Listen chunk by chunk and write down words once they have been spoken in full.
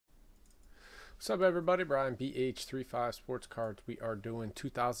What's up, everybody? Brian BH35 Sports Cards. We are doing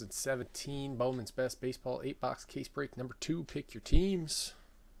 2017 Bowman's Best Baseball 8-box case break number 2. Pick your teams.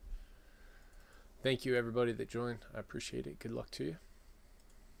 Thank you, everybody that joined. I appreciate it. Good luck to you.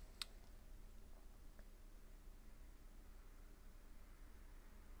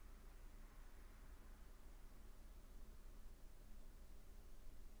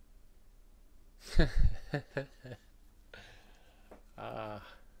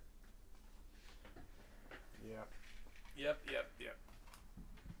 Yep.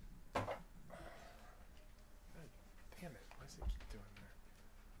 Damn it. Why does it keep doing that?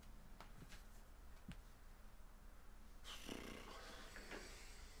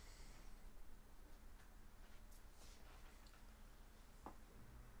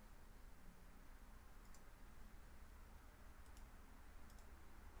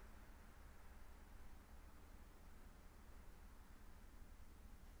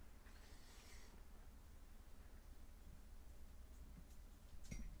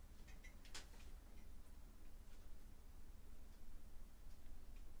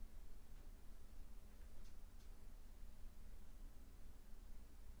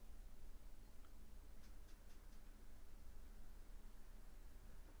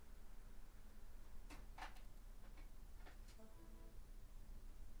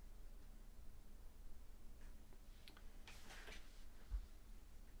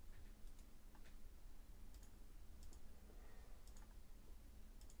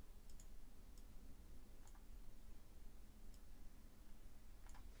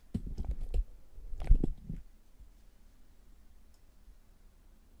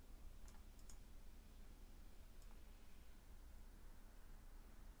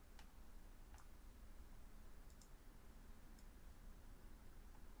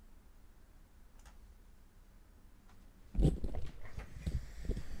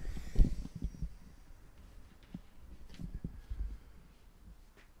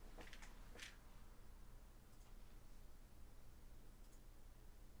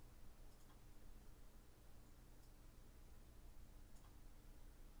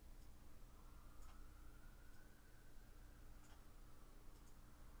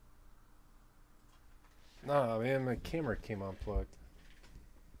 No, man, my camera came unplugged.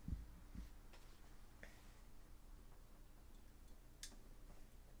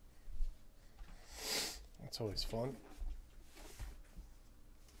 That's always fun.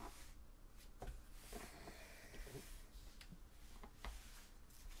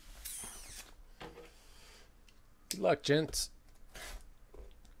 Good luck, gents.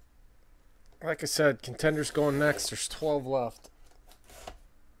 Like I said, contenders going next. There's 12 left.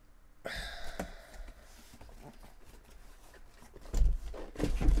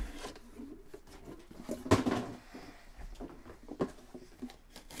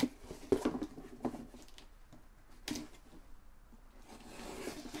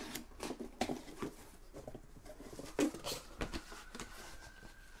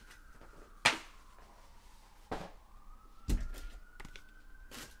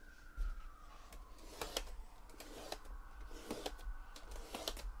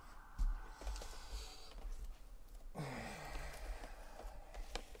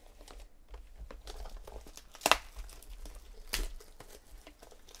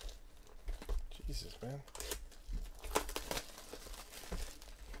 Jesus, man.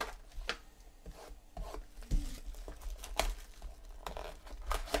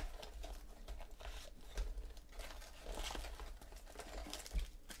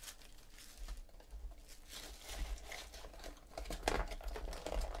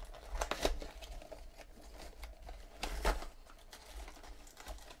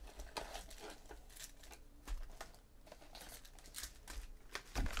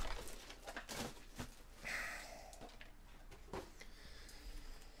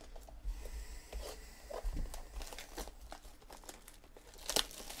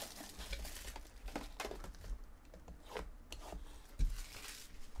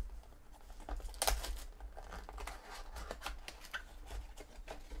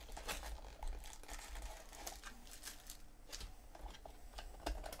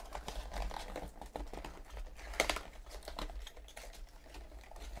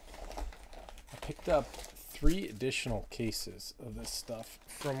 Picked up 3 additional cases of this stuff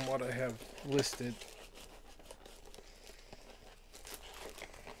from what I have listed.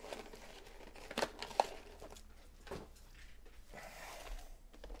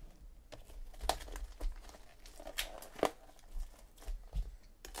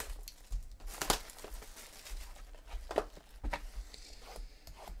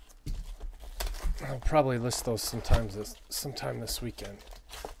 I'll probably list those sometime this weekend.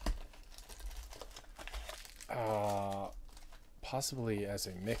 Possibly as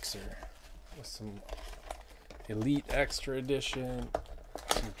a mixer with some Elite Extra Edition,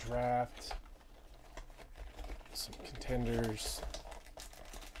 some Draft, some Contenders.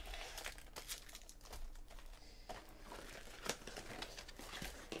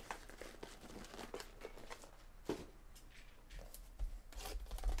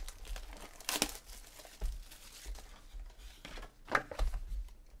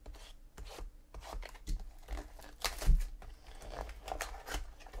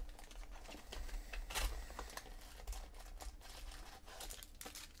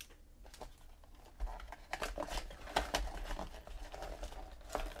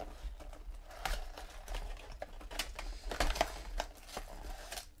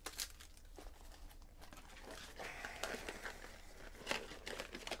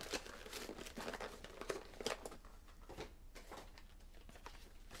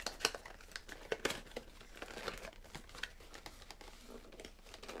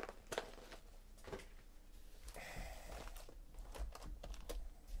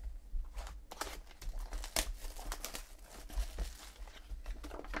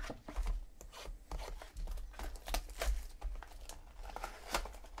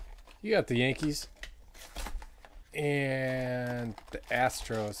 You got the Yankees and the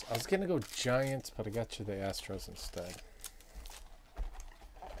Astros. I was going to go Giants, but I got you the Astros instead.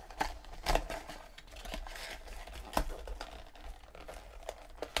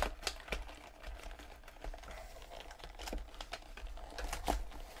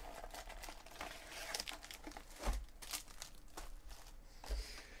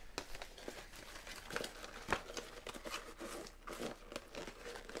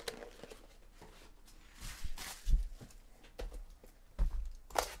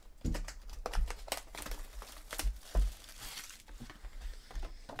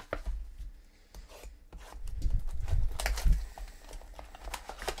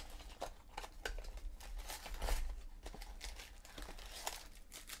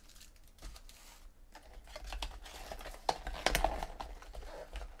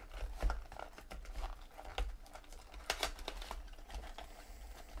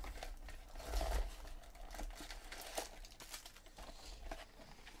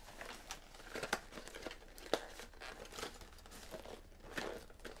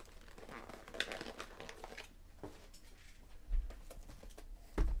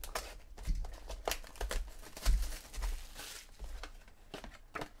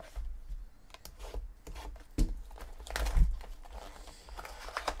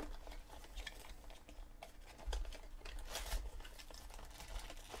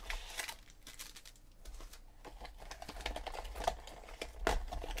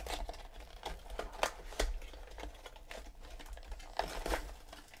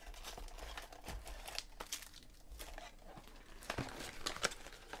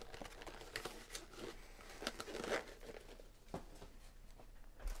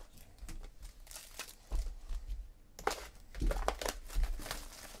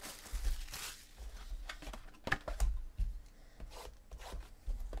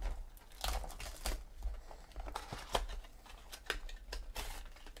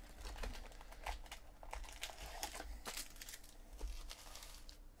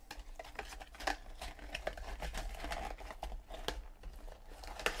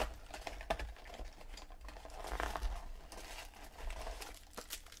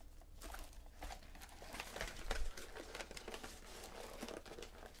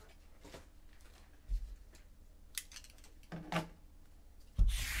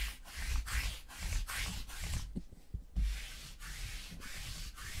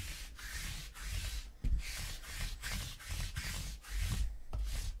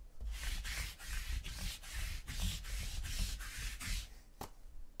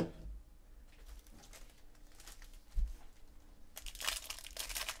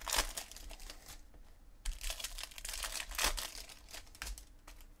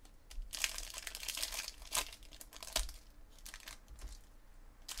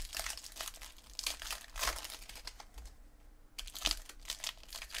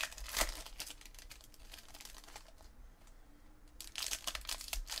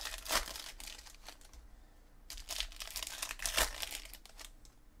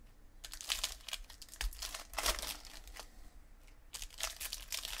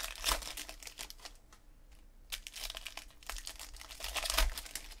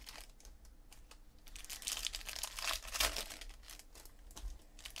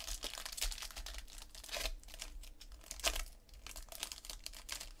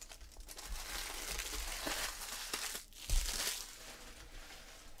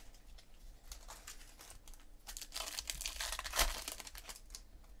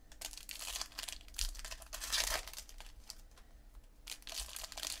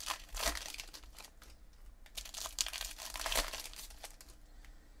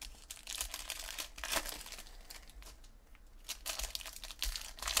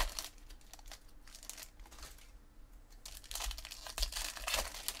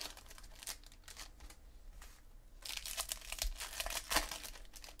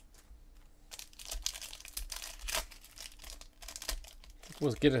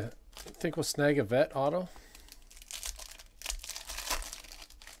 We'll get a. I think we'll snag a vet auto.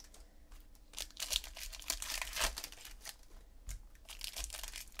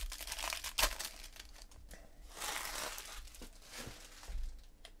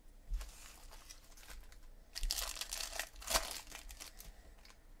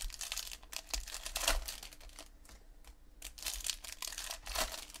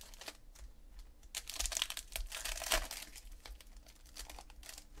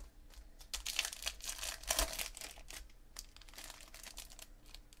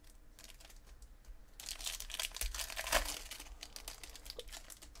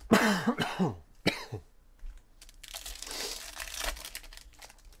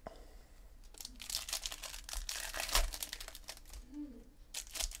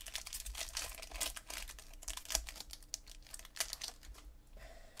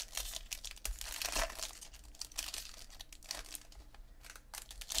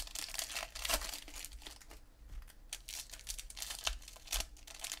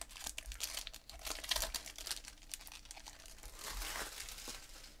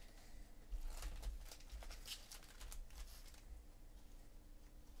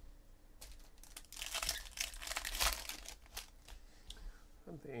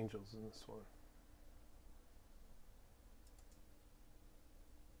 The Angels in this one.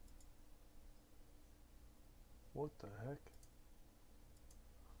 What the heck?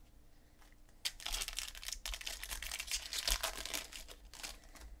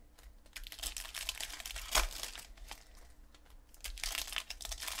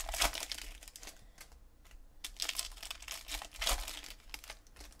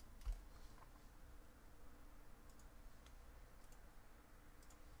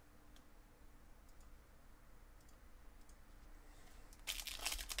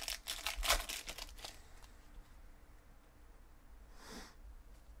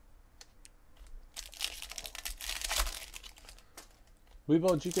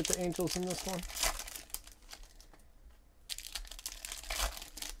 Weebo, did you get the Angels in this one?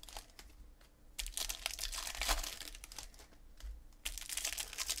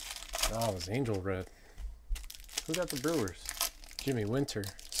 Oh, it was Angel Red. Who got the Brewers? Jimmy Winter.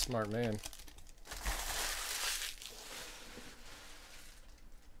 Smart man.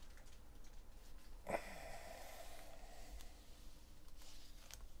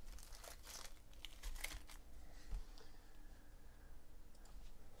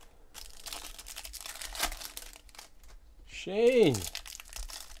 Shane.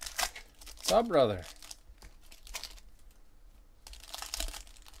 What's up, brother?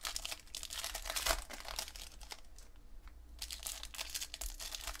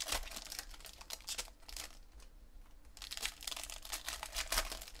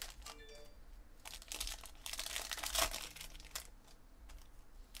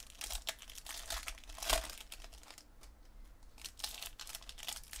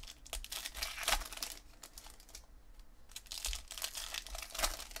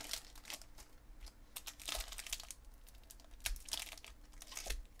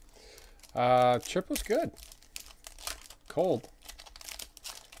 Trip was good. Cold.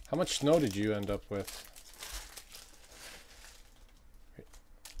 How much snow did you end up with?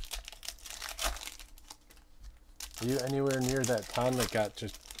 Are you anywhere near that town that got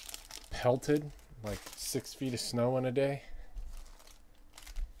just pelted? Like 6 feet of snow in a day?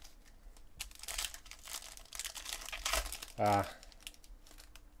 That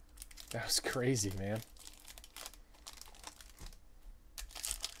was crazy, man.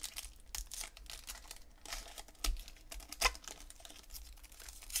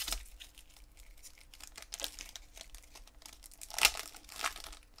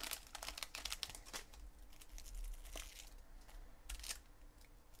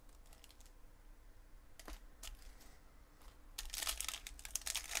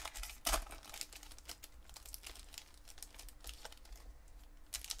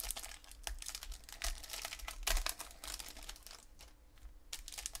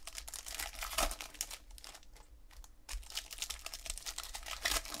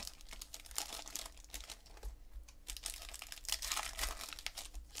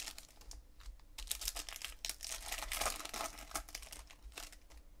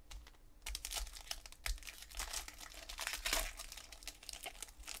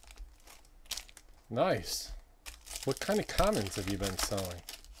 Nice. What kind of commons have you been selling?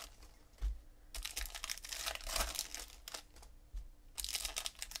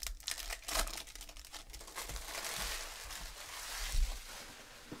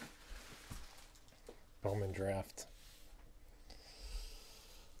 Bowman draft.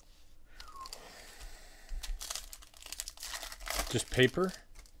 Just paper?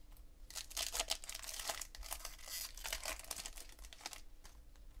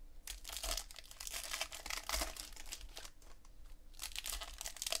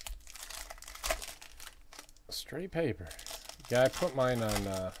 Straight paper. Yeah, I put mine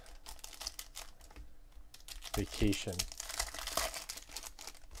on vacation.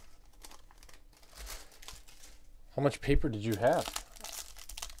 How much paper did you have?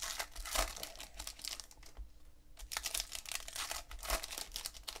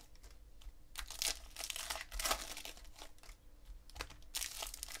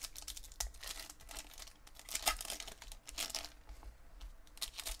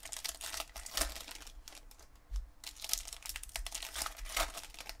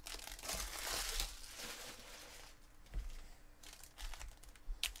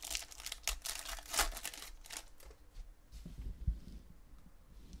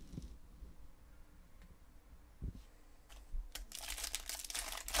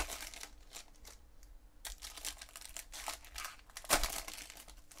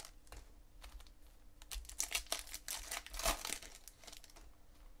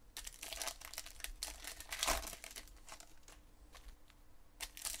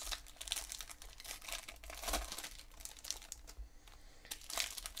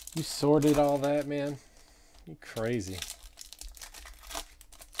 You sorted all that, man? You crazy.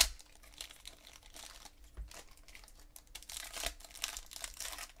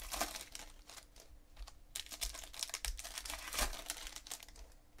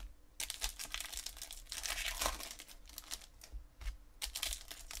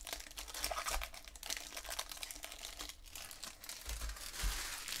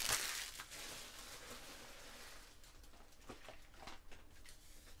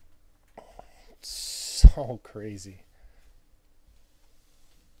 So crazy.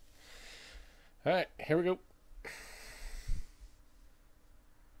 All right, here we go.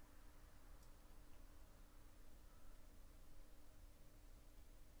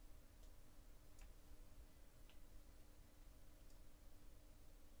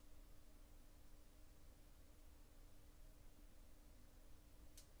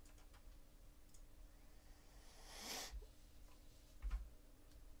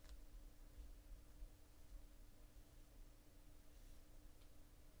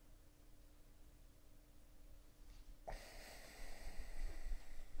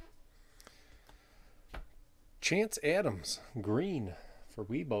 Chance Adams, green for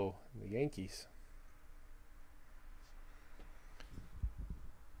Weibo, the Yankees.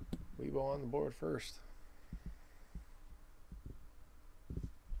 Weibo on the board first.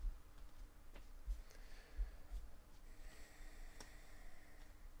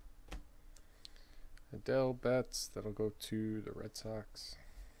 Adele Betts, that'll go to the Red Sox.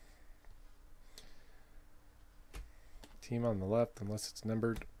 Team on the left, unless it's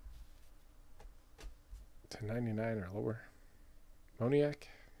numbered to 99 or lower. Moniak,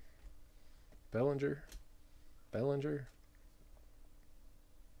 Bellinger,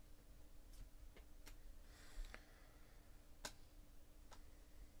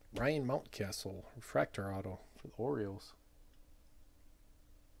 Ryan Mountcastle, refractor auto for the Orioles.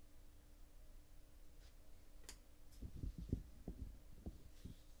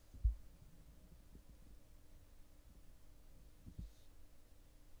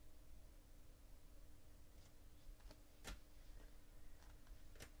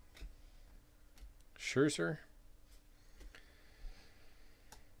 Scherzer.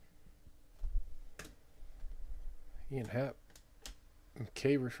 Ian Happ.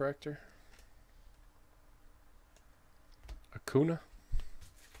 McKay refractor. Acuna.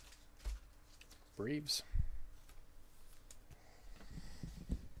 Braves.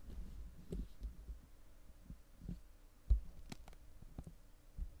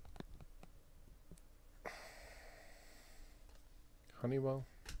 Honeywell.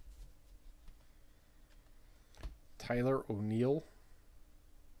 Tyler O'Neill.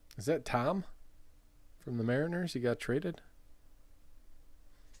 Is that Tom from the Mariners? He got traded.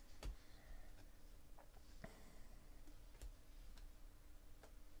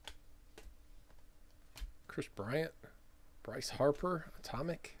 Chris Bryant. Bryce Harper.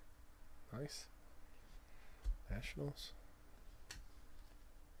 Atomic. Nice. Nationals.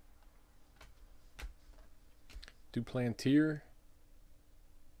 Duplantier.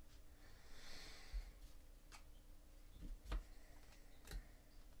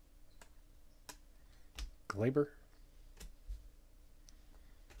 Glaber.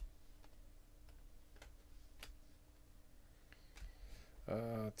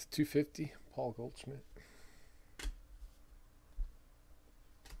 To 250, Paul Goldschmidt.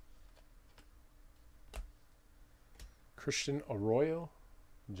 Christian Arroyo,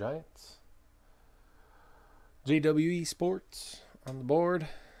 Giants. JWE Sports on the board.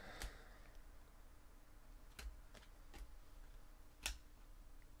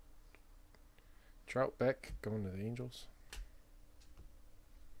 Troutbeck going to the Angels.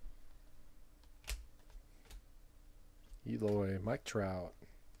 Eloy, Mike Trout.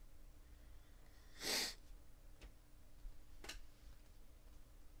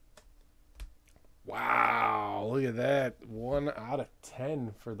 Wow, look at that. 1 out of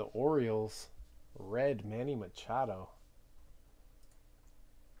 10 for the Orioles. Red Manny Machado.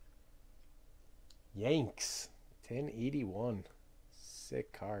 Yanks, 1081.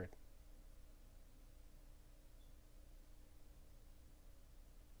 Sick card.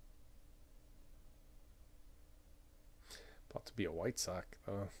 About to be a White Sox.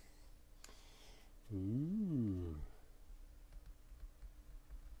 Ooh.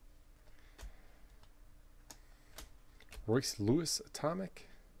 Royce Lewis Atomic.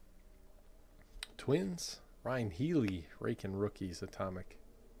 Twins. Ryan Healy raking rookies Atomic.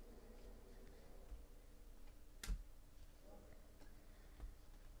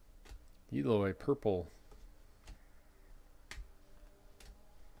 Eloy Purple.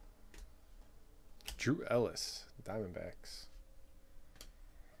 Drew Ellis Diamondbacks.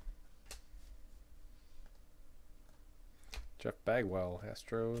 Jeff Bagwell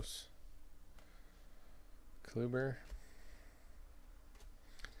Astros. Kluber.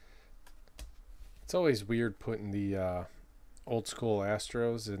 It's always weird putting the old school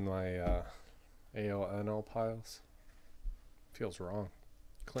Astros in my AL/NL piles. Feels wrong.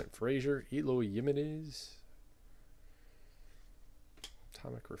 Clint Frazier, Eloy Jimenez,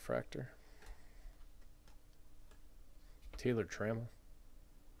 Atomic Refractor, Taylor Trammell,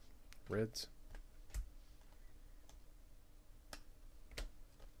 Reds.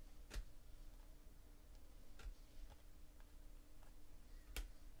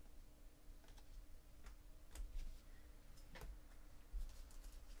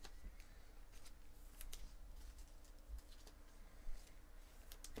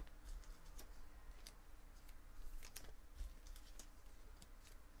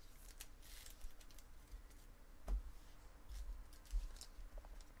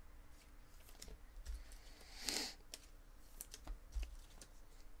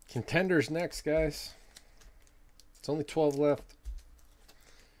 Contenders next, guys. It's only 12 left.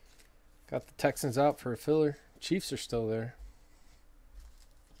 Got the Texans out for a filler. Chiefs are still there.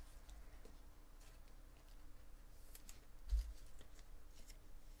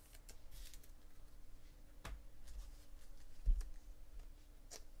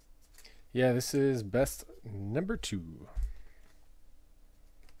 Yeah, this is best number 2.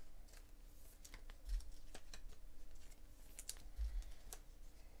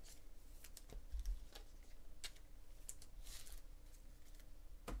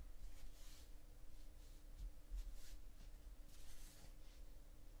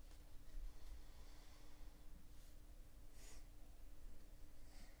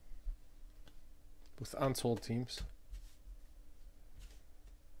 With unsold teams.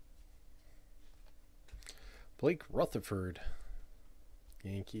 Blake Rutherford,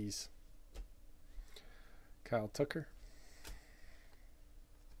 Yankees. Kyle Tucker.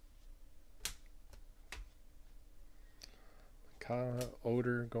 Kyle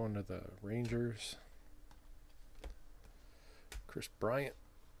Oder going to the Rangers. Chris Bryant.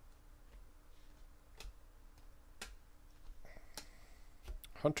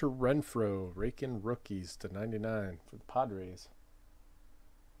 Hunter Renfroe, raking rookies to 99 for the Padres.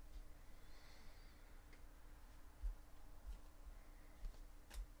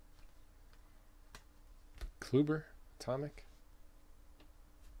 Kluber, Atomic.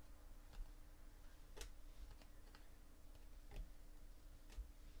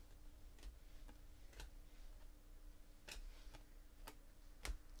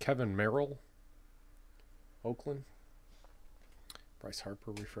 Kevin Merrill, Oakland. Bryce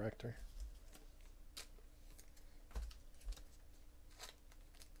Harper refractor.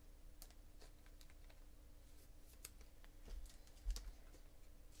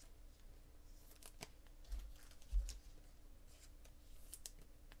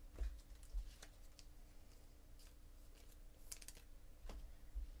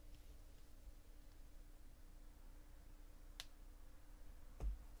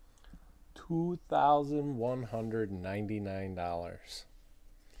 $2,199.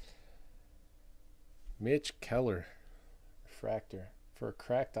 Mitch Keller, refractor for a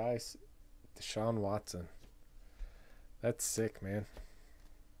cracked ice. Deshaun Watson. That's sick, man.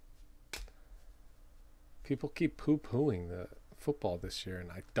 People keep poo-pooing the football this year,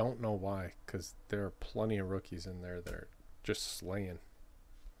 and I don't know why, because there are plenty of rookies in there that are just slaying.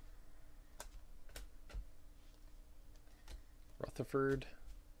 Rutherford,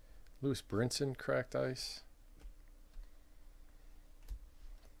 Lewis Brinson, cracked ice.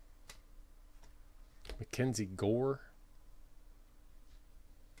 Mackenzie Gore.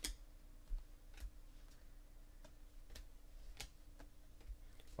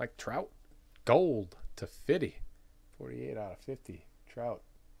 Mike Trout, gold to 50. 48 out of 50. Trout.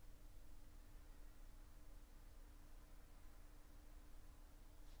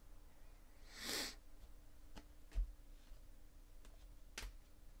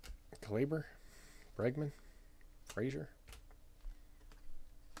 Glaber, Bregman, Frazier,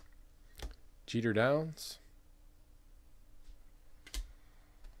 Jeter Downs,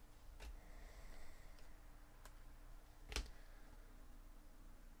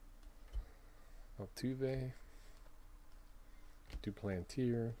 Altuve,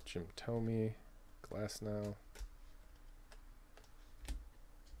 Duplantier, Jim Thome, Glasnow,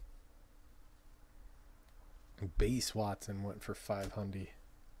 Base Watson went for 500.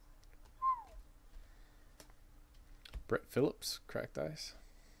 Brett Phillips, cracked ice.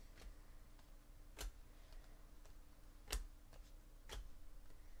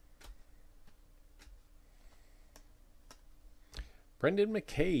 Brendan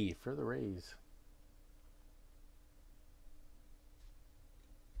McKay for the Rays.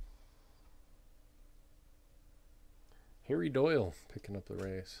 Harry Doyle picking up the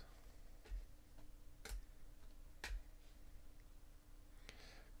Rays.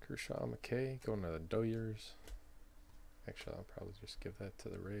 Kershaw, McKay going to the Doyers. Actually, I'll probably just give that to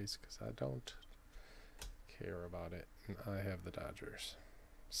the Rays because I don't care about it. And I have the Dodgers.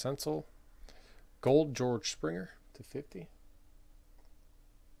 Senzel, gold George Springer to 50.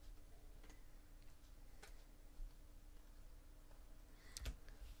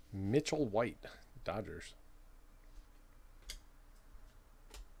 Mitchell White, Dodgers.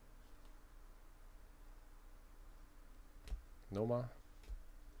 Noma.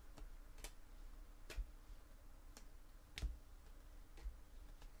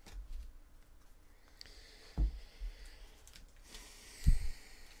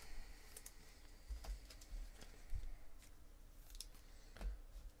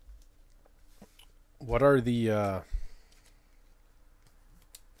 What are the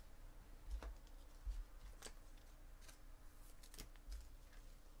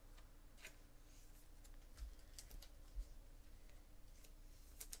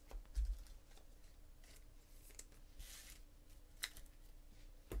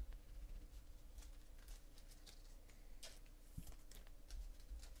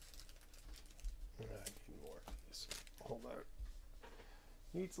I need more of these. Hold on.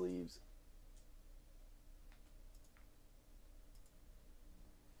 Need sleeves.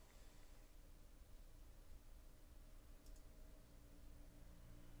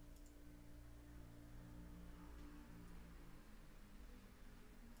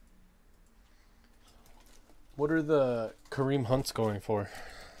 What are the Kareem Hunts going for?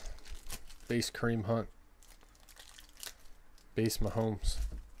 Base Kareem Hunt. Base Mahomes.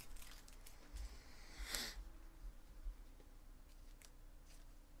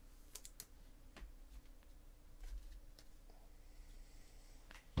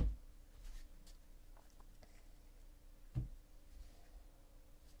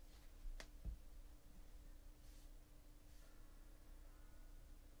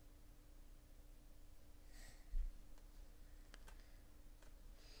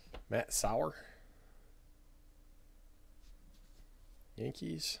 Matt Sauer.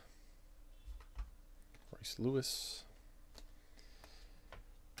 Yankees. Royce Lewis.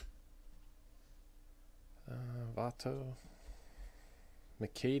 Vato.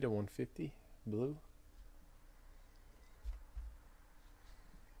 McKay to 150. Blue.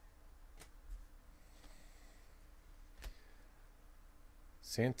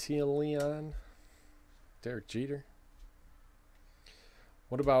 Santillan. Derek Jeter.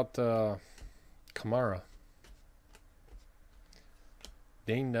 What about Kamara?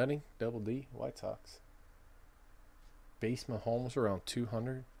 Dane Nutting, double D, White Sox. Base Mahomes around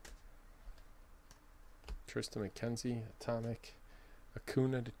 200. Tristan McKenzie, Atomic.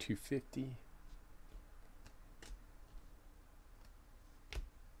 Acuna to 250.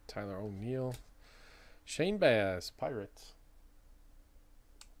 Tyler O'Neill. Shane Baz, Pirates.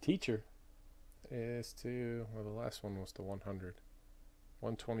 Teacher is to, well, the last one was to 100.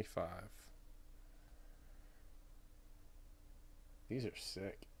 125. These are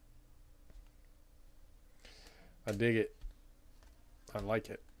sick. I dig it. I like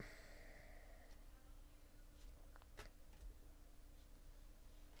it.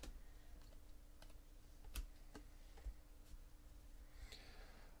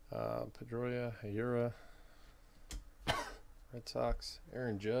 Pedroia, Hayura. Red Sox.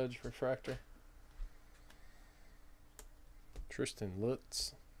 Aaron Judge, refractor. Tristan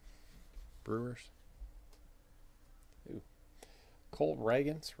Lutz, Brewers. Ooh. Cole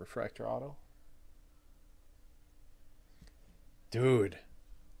Ragans, refractor auto. Dude,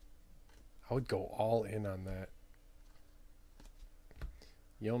 I would go all in on that.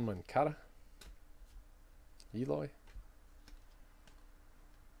 Yon Mancada, Eloy,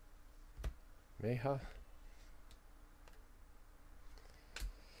 Meha,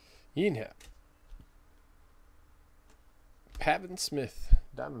 Ian Happ, Pavin Smith,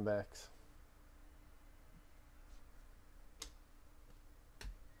 Diamondbacks.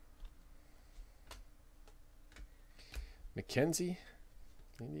 McKenzie,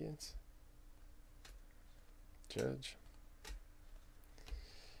 Indians. Judge.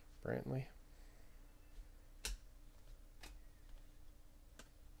 Brantley.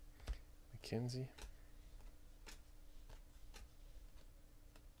 McKenzie.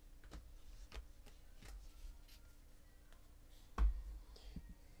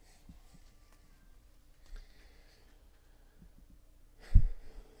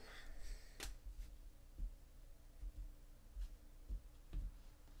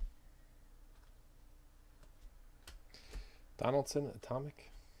 Donaldson,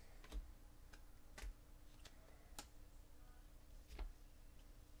 Atomic.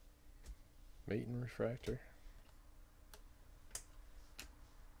 Maton, refractor.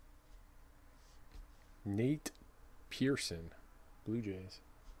 Nate Pearson, Blue Jays.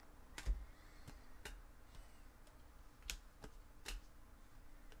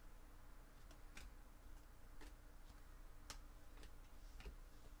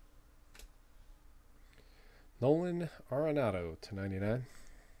 Nolan Arenado /99.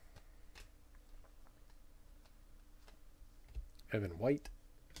 Evan White.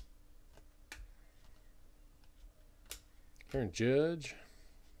 Aaron Judge.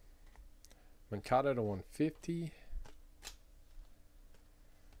 Mancada /150.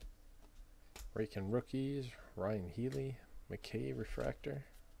 Raking rookies. Ryan Healy. McKay, refractor.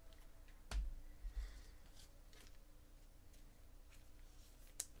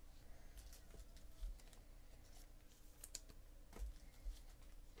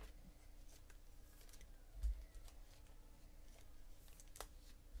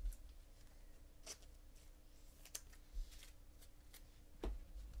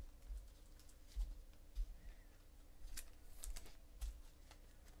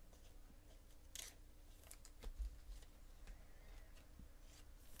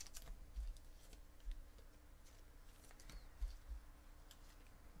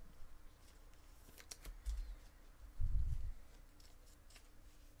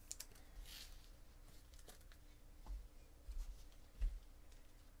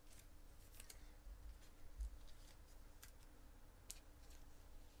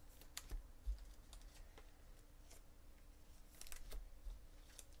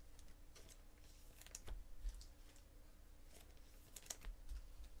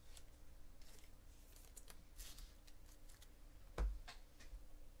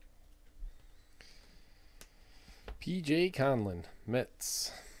 P.J. Conlon,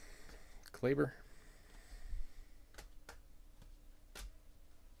 Mets. Kleber.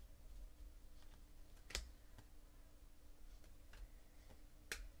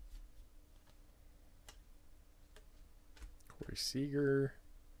 Corey Seager.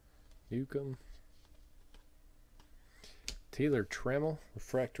 Newcomb. Taylor Trammell,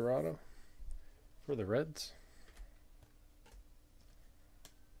 refractor auto for the Reds.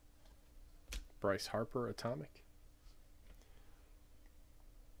 Bryce Harper, Atomic.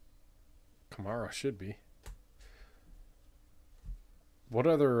 Kamara should be. What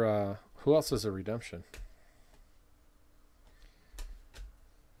other, who else is a redemption?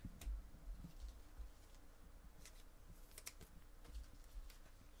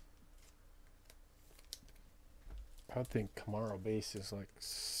 I think Kamara base is like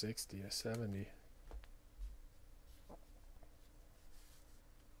 60 to 70.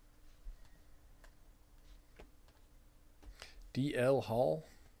 D.L. Hall.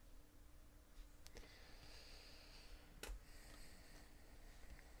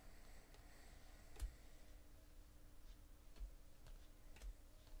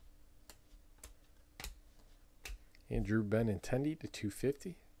 Andrew Benintendi to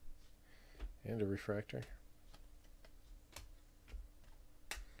 250. And a refractor.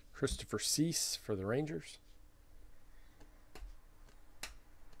 Christopher Cease for the Rangers.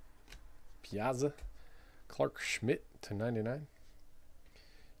 Piazza. Clark Schmidt to 99.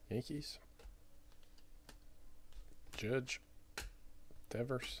 Yankees. Judge.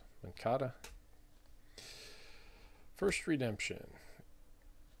 Devers. Mancada. First redemption.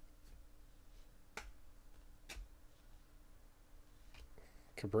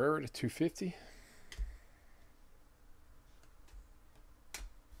 Cabrera to 250.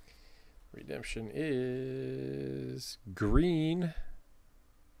 Redemption is green.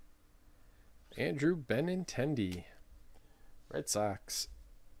 Andrew Benintendi. Red Sox.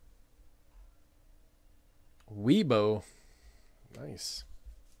 Weibo. Nice.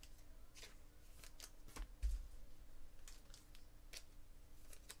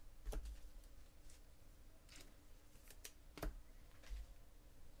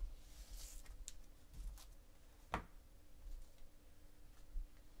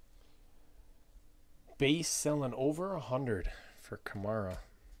 Base selling over 100 for Kamara.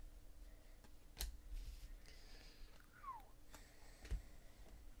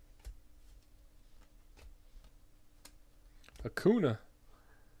 Acuna.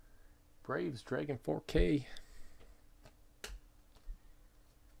 Braves Dragon 4K.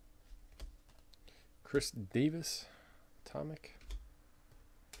 Chris Davis. Atomic.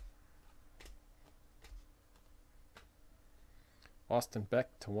 Austin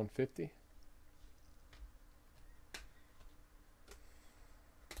Beck to 150.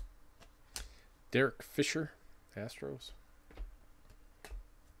 Derek Fisher, Astros.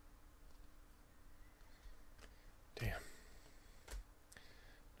 Damn.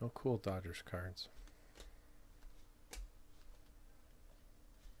 No cool Dodgers cards.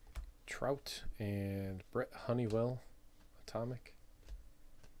 Trout and Brett Honeywell, Atomic.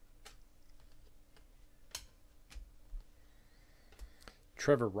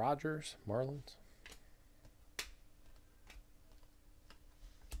 Trevor Rogers, Marlins.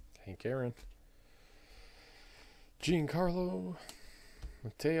 Hank Aaron. Giancarlo,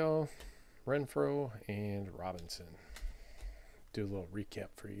 Mateo, Renfroe, and Robinson. Do a little recap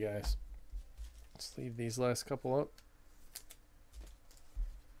for you guys. Let's leave these last couple up.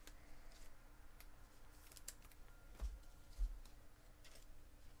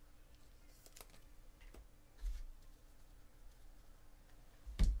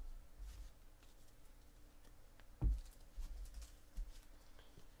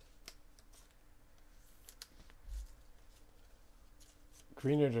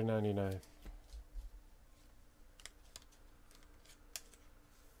 Greener to 99.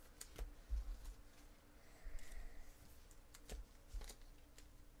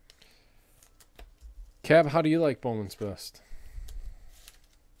 Cav, how do you like Bowman's Best?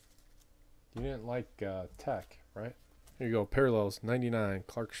 You didn't like Tech, right? Here you go. Parallels, 99.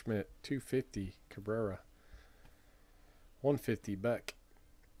 Clark Schmidt, 250. Cabrera. 150. Beck.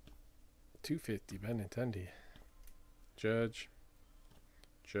 250. Benintendi. Judge.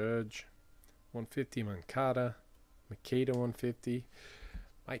 150. Mancada. Makeda, 150.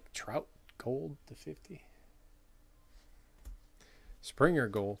 Mike Trout, gold to 50. Springer,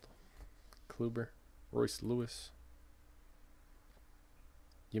 gold. Kluber. Royce Lewis.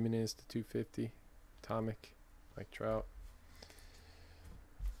 Jimenez to 250. Atomic. Mike Trout.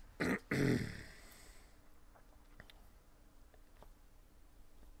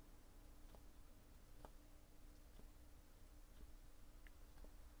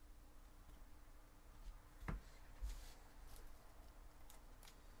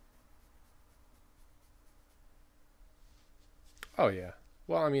 Oh, yeah.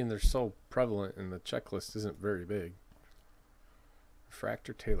 Well, I mean, they're so prevalent and the checklist isn't very big.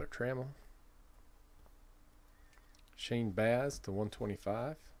 Refractor, Taylor Trammell. Shane Baz to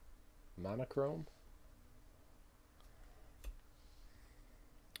 125. Monochrome.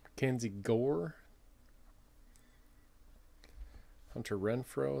 Kenzie Gore. Hunter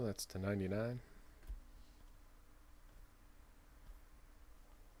Renfroe, that's to 99.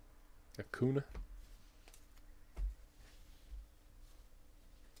 Acuna.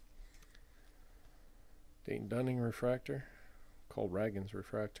 Dane Dunning refractor. Cole Ragan's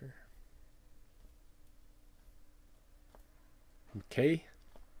refractor. McKay.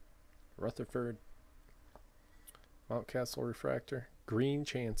 Rutherford. Mountcastle refractor. Green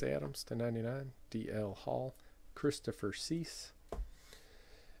Chance Adams to 99. DL Hall. Christopher Cease.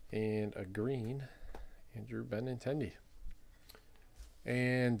 And a green Andrew Benintendi.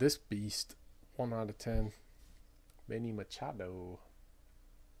 And this beast, 1 out of 10. Manny Machado.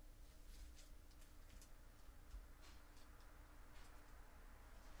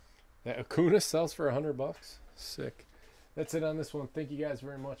 That Acuna sells for $100. Sick. That's it on this one. Thank you guys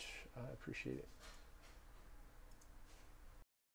very much. I appreciate it.